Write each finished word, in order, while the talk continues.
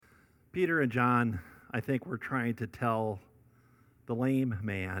Peter and John, I think, were trying to tell the lame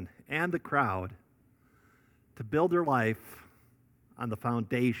man and the crowd to build their life on the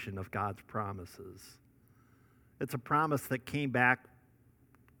foundation of God's promises. It's a promise that came back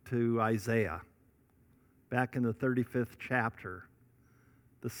to Isaiah, back in the 35th chapter,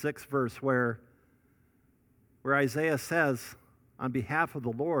 the 6th verse, where Isaiah says, on behalf of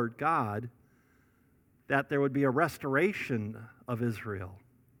the Lord God, that there would be a restoration of Israel,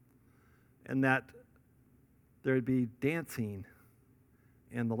 and that there would be dancing,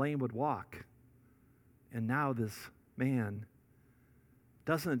 and the lame would walk. And now this man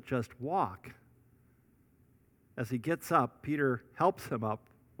doesn't just walk. As he gets up, Peter helps him up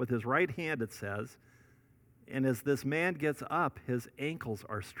with his right hand, it says, and as this man gets up, his ankles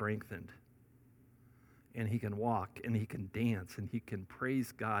are strengthened. And he can walk, and he can dance, and he can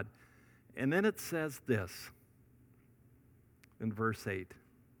praise God. And then it says this in verse 8,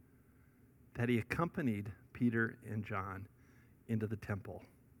 that he accompanied Peter and John into the temple.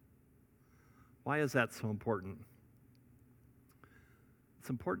 Why is that so important? It's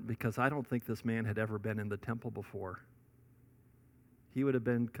important because I don't think this man had ever been in the temple before. He would have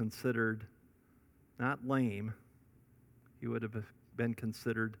been considered not lame, he would have been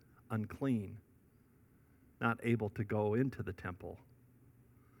considered unclean, not able to go into the temple.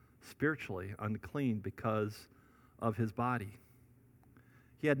 Spiritually unclean because of his body.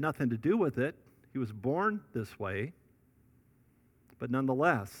 He had nothing to do with it. He was born this way. But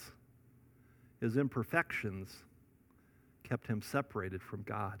nonetheless, his imperfections kept him separated from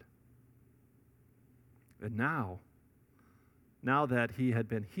God. And now that he had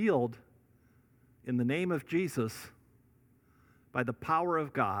been healed in the name of Jesus by the power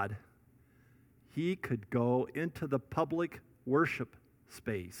of God, he could go into the public worship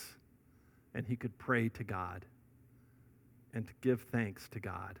space and he could pray to God and to give thanks to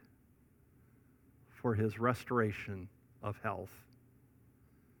God for his restoration of health.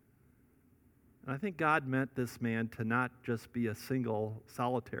 And I think God meant this man to not just be a single,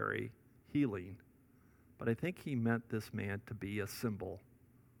 solitary healing, but I think he meant this man to be a symbol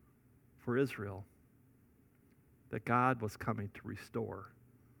for Israel, that God was coming to restore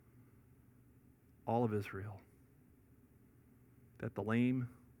all of Israel, that the lame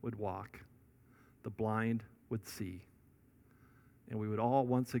would walk, the blind would see, and we would all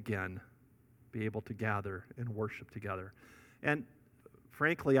once again be able to gather and worship together. And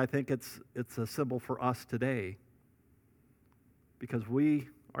frankly, I think it's a symbol for us today, because we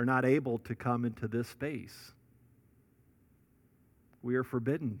are not able to come into this space. We are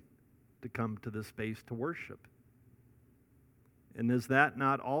forbidden to come to this space to worship. And is that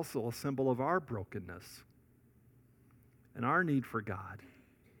not also a symbol of our brokenness and our need for God?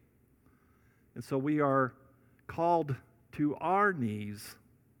 And so we are called to our knees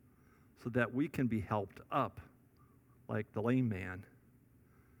so that we can be helped up like the lame man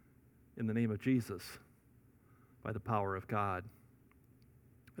in the name of Jesus by the power of God.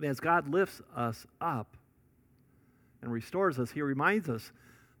 And as God lifts us up and restores us, he reminds us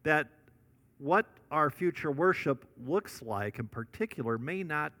that what our future worship looks like in particular may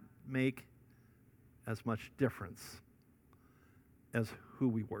not make as much difference as who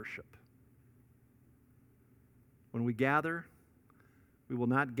we worship. When we gather, we will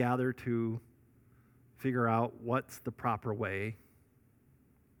not gather to figure out what's the proper way.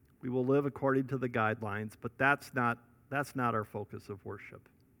 We will live according to the guidelines, but that's not our focus of worship.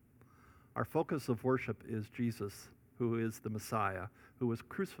 Our focus of worship is Jesus, who is the Messiah, who was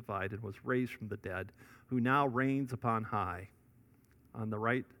crucified and was raised from the dead, who now reigns upon high on the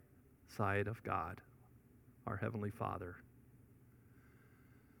right side of God, our Heavenly Father.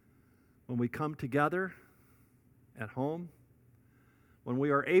 When we come together at home, when we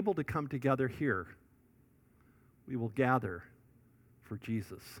are able to come together here, we will gather for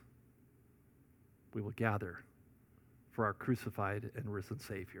Jesus. We will gather for our crucified and risen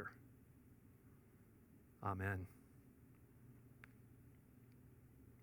Savior. Amen.